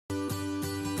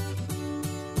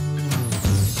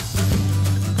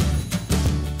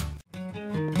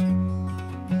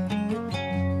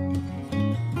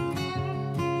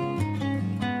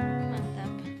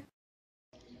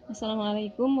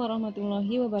Assalamu'alaikum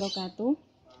warahmatullahi wabarakatuh.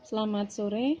 Selamat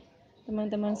sore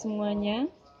teman-teman semuanya.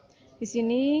 Di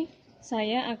sini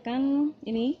saya akan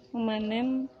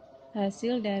memanen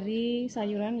hasil dari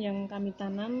sayuran yang kami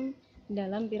tanam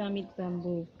dalam piramid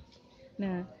bambu.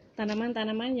 Nah,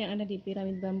 tanaman-tanaman yang ada di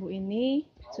piramid bambu ini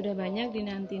sudah banyak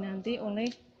dinanti-nanti oleh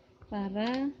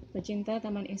para pecinta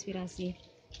Taman Inspirasi.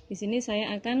 Di sini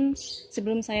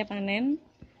sebelum saya panen,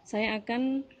 saya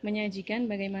akan menyajikan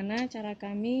bagaimana cara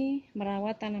kami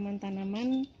merawat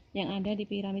tanaman-tanaman yang ada di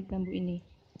piramid bambu ini.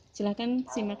 Silahkan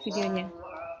simak videonya.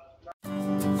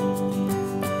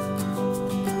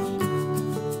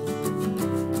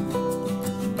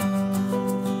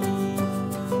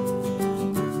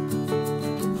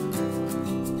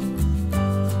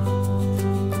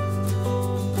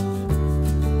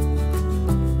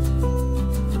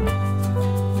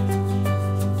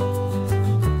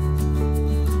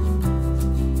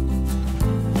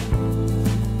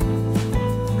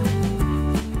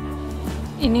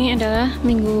 Ini adalah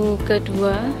minggu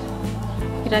kedua,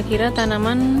 kira-kira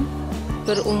tanaman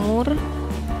berumur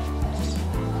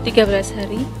 13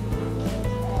 hari.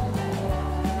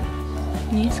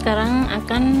 Ini sekarang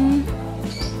akan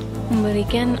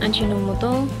memberikan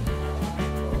Ajinomoto.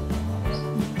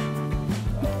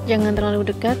 Jangan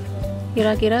terlalu dekat,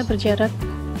 kira-kira berjarak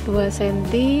 2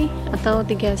 cm atau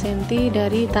 3 cm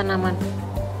dari tanaman.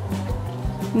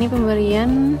 Ini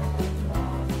pemberian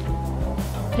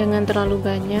jangan terlalu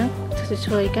banyak,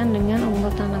 sesuaikan dengan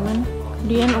umur tanaman.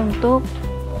 Kemudian untuk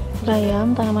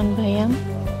bayam, tanaman bayam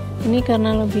ini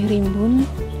karena lebih rimbun,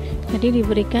 jadi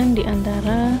diberikan di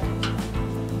antara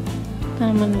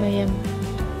tanaman bayam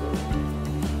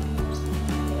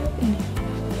ini.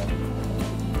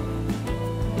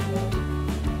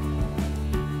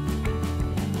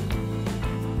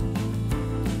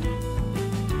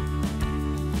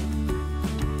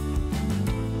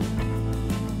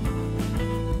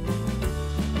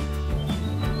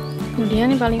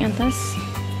 Kemudian yang paling atas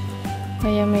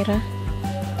bayam merah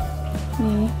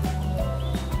nih.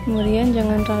 Kemudian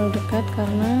jangan terlalu dekat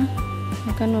karena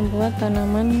akan membuat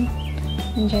tanaman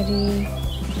menjadi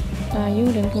layu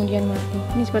dan kemudian mati.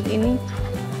 Ini seperti ini.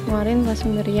 Kemarin pas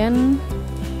pemberian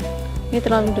ini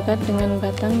terlalu dekat dengan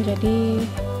batang, jadi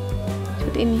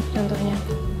seperti ini contohnya,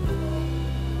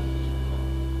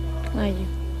 layu.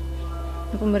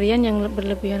 Nah, pemberian yang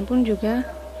berlebihan pun juga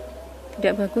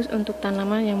tidak bagus untuk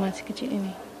tanaman yang masih kecil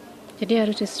ini, jadi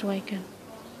harus disesuaikan.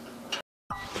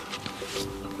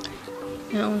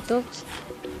 Nah, untuk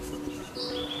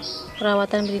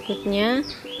perawatan berikutnya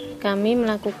kami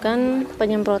melakukan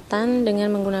penyemprotan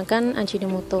dengan menggunakan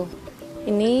Ajinomoto.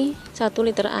 Ini 1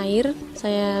 liter air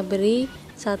saya beri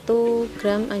 1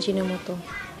 gram Ajinomoto.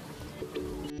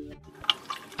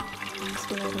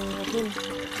 Bismillahirrahmanirrahim.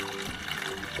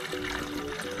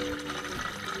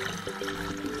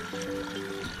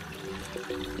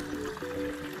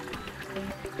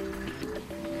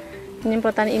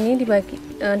 Penyemprotan ini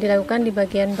dilakukan di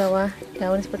bagian bawah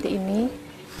daun seperti ini,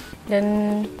 dan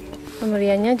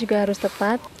pemberiannya juga harus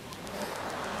tepat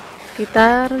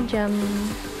sekitar jam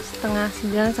setengah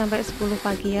 9 sampai 10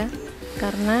 pagi ya,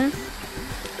 karena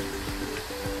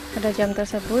pada jam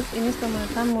tersebut ini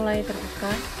stomata mulai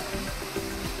terbuka.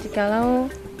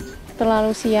 Jikalau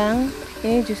terlalu siang,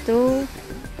 ini justru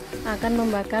akan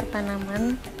membakar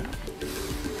tanaman.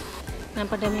 Nah,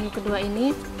 pada minggu kedua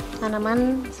ini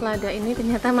tanaman selada ini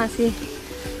ternyata masih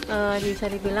bisa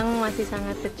dibilang masih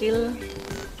sangat kecil,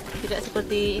 tidak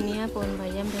seperti ini ya, pohon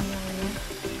bayam dan lainnya.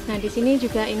 Nah, di sini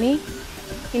juga ini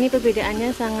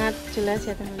perbedaannya sangat jelas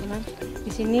ya teman-teman.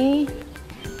 Di sini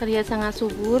terlihat sangat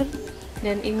subur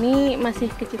dan ini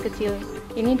masih kecil-kecil.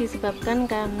 Ini disebabkan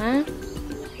karena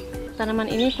tanaman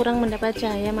ini kurang mendapat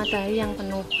cahaya matahari yang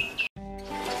penuh.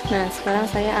 Nah, sekarang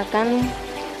saya akan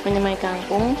menyemai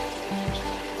kangkung.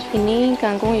 Ini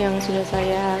kangkung yang sudah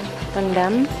saya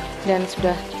rendam dan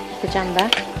sudah bercambah.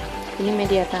 Ini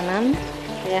media tanam,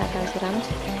 saya akan siram.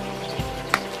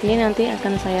 Ini nanti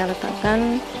akan saya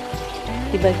letakkan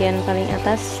di bagian paling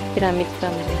atas piramid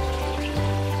bambu.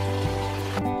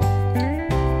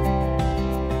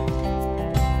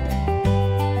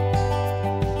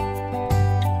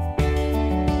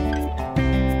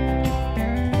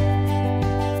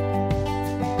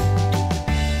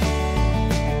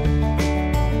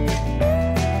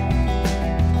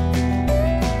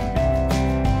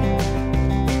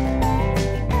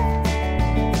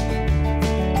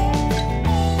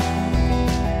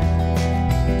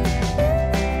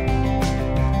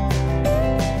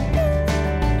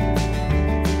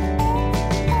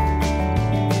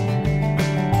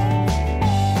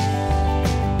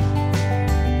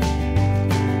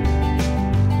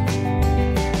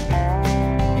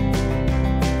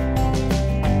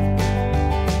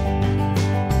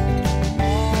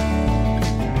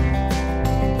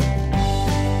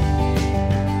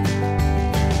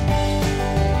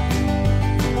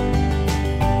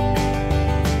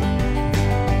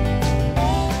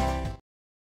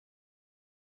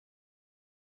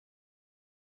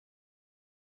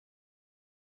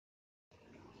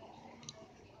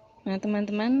 Nah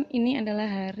teman-teman, ini adalah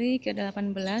hari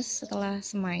ke-18 setelah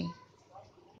semai.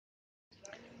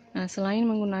 Nah selain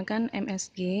menggunakan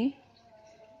MSG,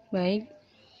 baik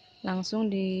langsung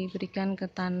diberikan ke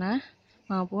tanah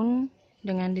maupun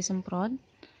dengan disemprot,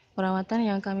 perawatan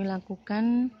yang kami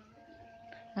lakukan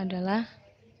adalah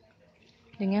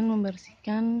dengan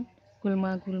membersihkan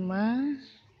gulma-gulma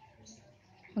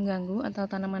pengganggu atau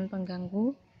tanaman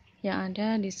pengganggu yang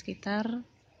ada di sekitar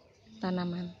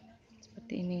tanaman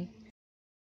seperti ini.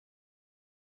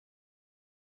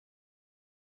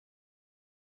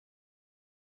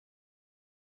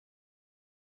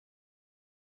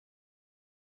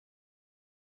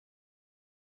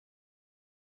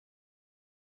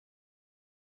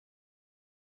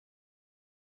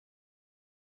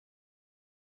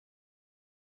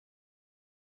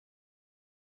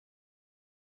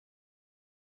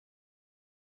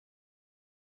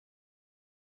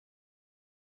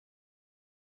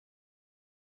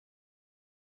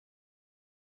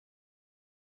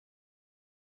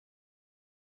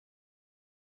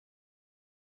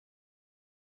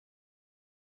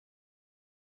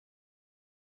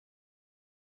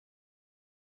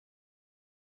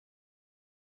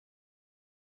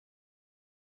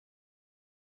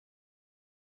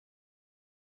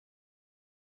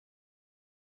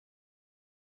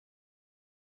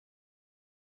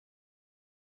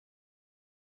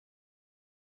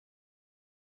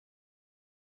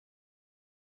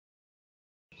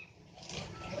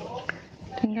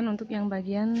 Dan kan untuk yang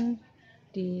bagian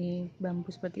di bambu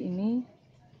seperti ini,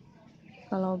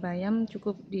 kalau bayam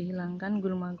cukup dihilangkan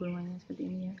gulma-gulmanya seperti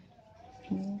ini ya.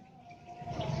 Ini.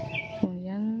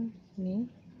 Kemudian ini,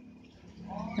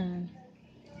 nah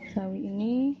sawi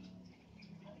ini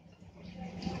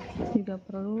juga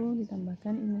perlu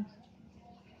ditambahkan ini.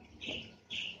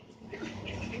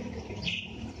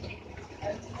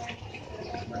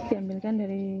 Diambilkan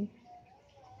dari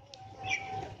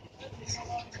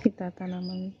sekitar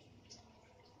tanaman.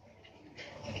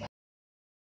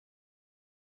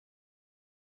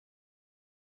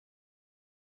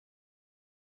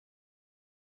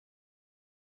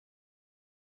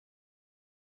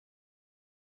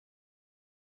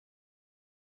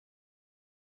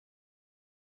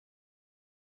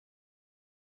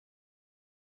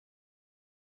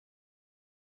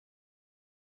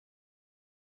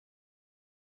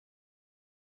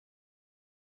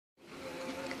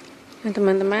 Nah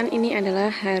teman-teman, ini adalah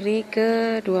hari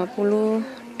ke-22,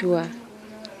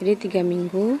 jadi 3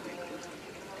 minggu.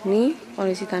 Ini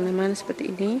kondisi tanaman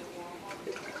seperti ini.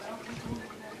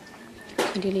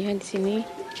 Dilihat di sini.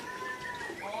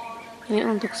 Ini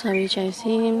untuk sawi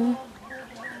casim.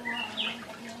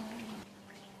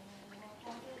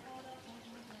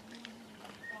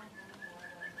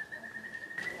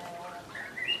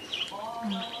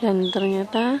 Dan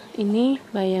ternyata ini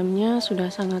bayamnya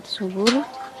sudah sangat subur.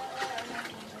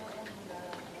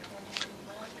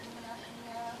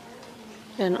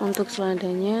 Dan untuk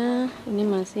seladanya ini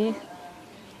masih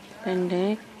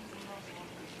pendek.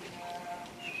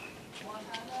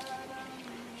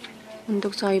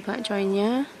 Untuk sawi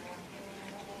pakcoynya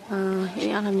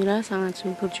ini alhamdulillah sangat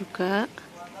subur juga.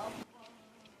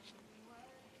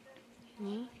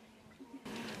 Ini.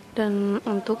 Dan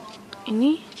untuk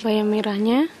ini bayam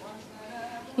merahnya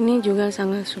ini juga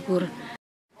sangat subur.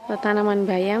 Tanaman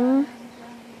bayam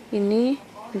ini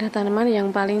adalah tanaman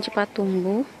yang paling cepat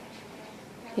tumbuh.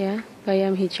 Ya,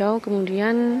 bayam hijau,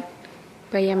 kemudian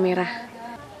bayam merah.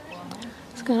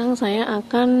 Sekarang saya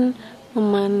akan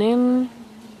memanen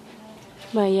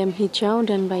bayam hijau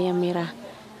dan bayam merah.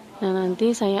 Nah,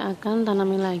 nanti saya akan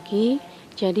tanami lagi.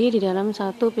 Jadi di dalam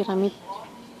satu piramid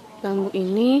bambu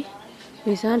ini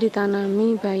bisa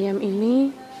ditanami bayam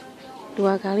ini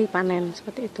 2 kali panen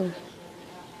seperti itu.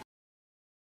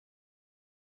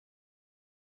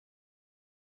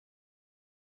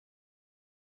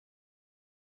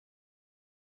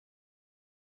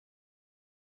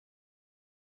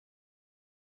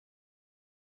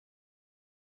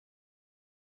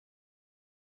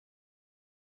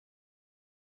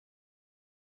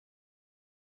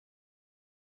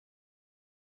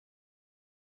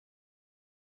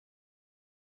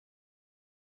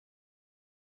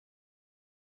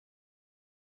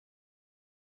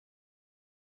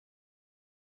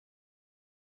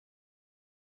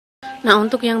 Nah,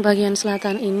 untuk yang bagian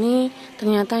selatan ini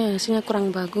ternyata hasilnya kurang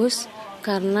bagus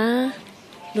karena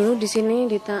dulu di sini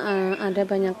ada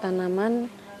banyak tanaman,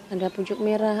 ada pucuk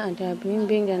merah, ada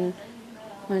belimbing dan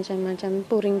macam-macam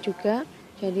puring juga.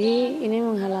 Jadi ini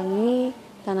menghalangi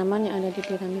tanaman yang ada di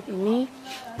piramid ini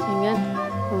sehingga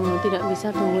tidak bisa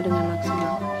tumbuh dengan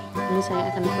maksimal. Ini saya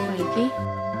akan perbaiki.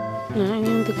 Nah,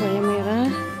 ini untuk bayam merah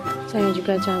saya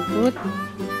juga cabut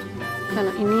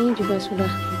karena ini juga sudah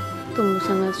tumbuh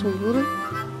sangat subur,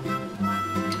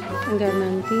 agar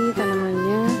nanti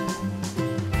tanamannya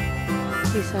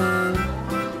bisa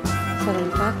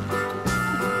serentak.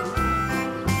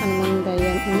 Tanaman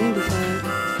bayam ini bisa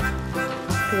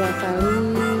 2 kali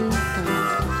tanam.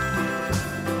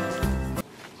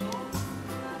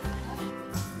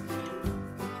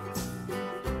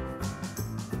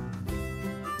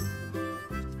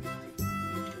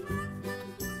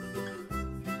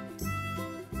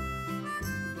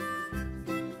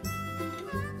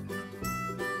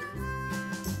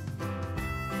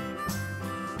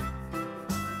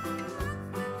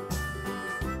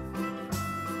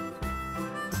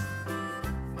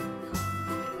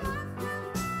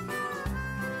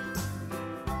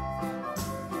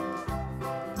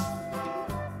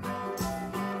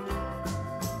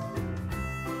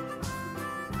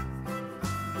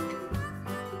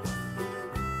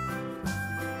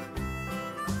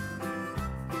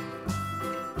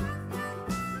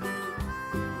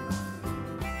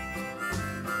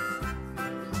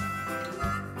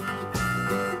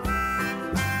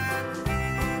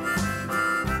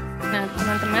 Nah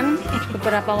teman-teman,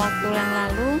 beberapa waktu yang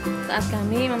lalu saat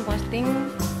kami memposting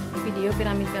video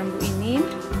piramid bambu ini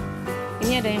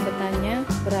ada yang bertanya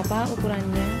berapa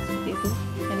ukurannya seperti itu.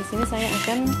 Nah di sini saya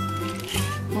akan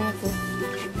mengukur.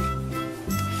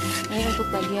 Ini untuk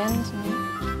bagian sini.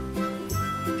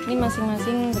 Ini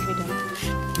masing-masing berbeda.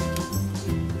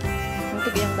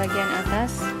 Untuk yang bagian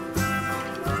atas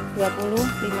 25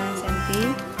 cm,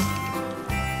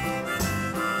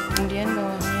 kemudian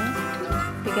bawahnya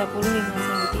 35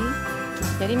 cm.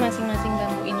 Jadi masing-masing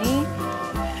bambu ini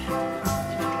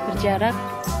berjarak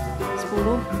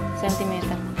 10 cm.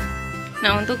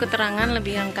 Nah, untuk keterangan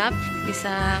lebih lengkap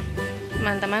bisa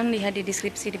teman-teman lihat di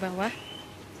deskripsi di bawah.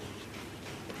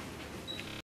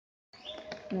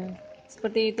 Nah,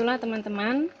 seperti itulah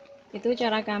teman-teman, itu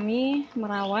cara kami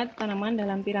merawat tanaman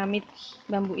dalam piramid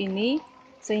bambu ini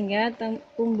sehingga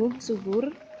tumbuh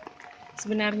subur.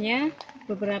 Sebenarnya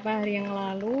beberapa hari yang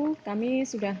lalu kami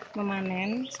sudah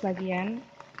memanen sebagian.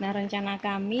 Nah, rencana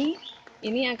kami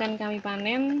ini akan kami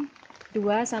panen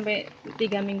 2-3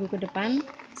 minggu ke depan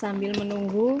sambil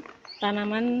menunggu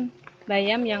tanaman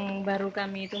bayam yang baru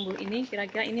kami tumbuh ini.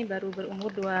 Kira-kira ini baru berumur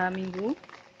 2 minggu.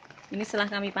 Ini setelah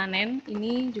kami panen.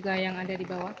 Ini juga yang ada di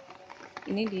bawah.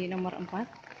 Ini di nomor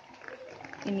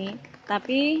 4. Ini.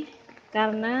 Tapi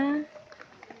karena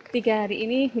 3 hari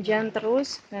ini hujan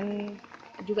terus dan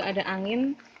juga ada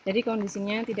angin, jadi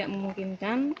kondisinya tidak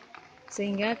memungkinkan,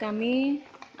 sehingga kami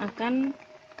akan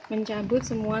mencabut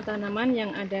semua tanaman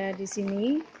yang ada di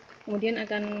sini. Kemudian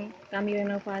akan kami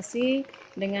renovasi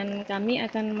dengan kami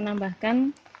akan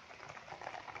menambahkan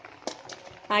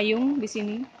payung di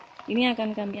sini. Ini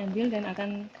akan kami ambil dan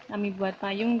akan kami buat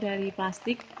payung dari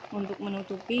plastik untuk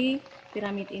menutupi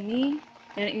piramid ini,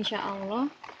 dan insya Allah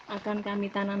akan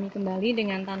kami tanami kembali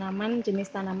dengan tanaman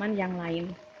jenis tanaman yang lain.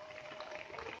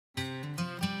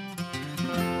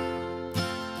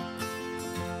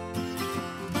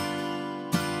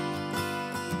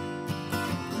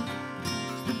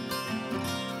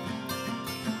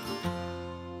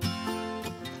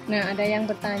 Nah, ada yang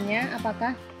bertanya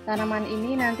apakah tanaman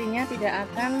ini nantinya tidak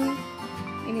akan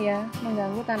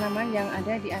mengganggu tanaman yang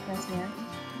ada di atasnya.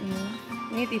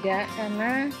 Ini tidak,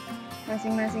 karena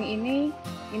masing-masing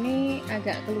ini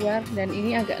agak keluar dan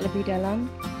ini agak lebih dalam,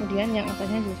 kemudian yang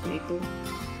atasnya justru itu.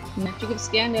 Nah, cukup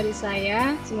sekian dari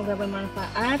saya, semoga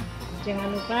bermanfaat.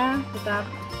 Jangan lupa tetap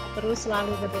terus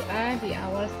selalu berdoa di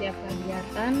awal setiap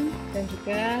kegiatan dan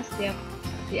juga setiap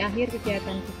di akhir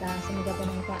kegiatan kita. Semoga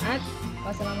bermanfaat.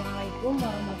 Wassalamu'alaikum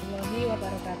warahmatullahi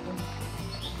wabarakatuh.